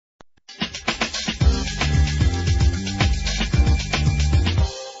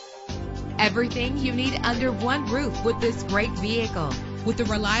Everything you need under one roof with this great vehicle. With a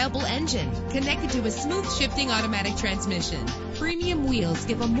reliable engine connected to a smooth shifting automatic transmission, premium wheels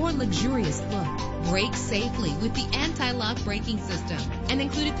give a more luxurious look. Brake safely with the anti-lock braking system. An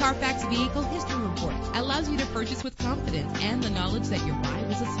included Carfax Vehicle History Report allows you to purchase with confidence and the knowledge that your ride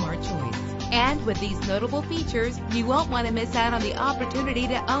was a smart choice. And with these notable features, you won't want to miss out on the opportunity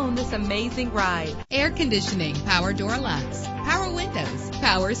to own this amazing ride. Air conditioning, power door locks, power windows,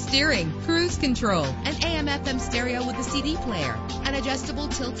 power steering, cruise control, an AM/FM stereo with a CD player, an adjustable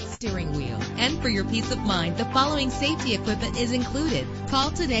tilt steering wheel. And for your peace of mind, the following safety equipment is included.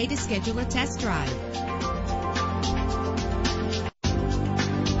 Call today to schedule a test drive.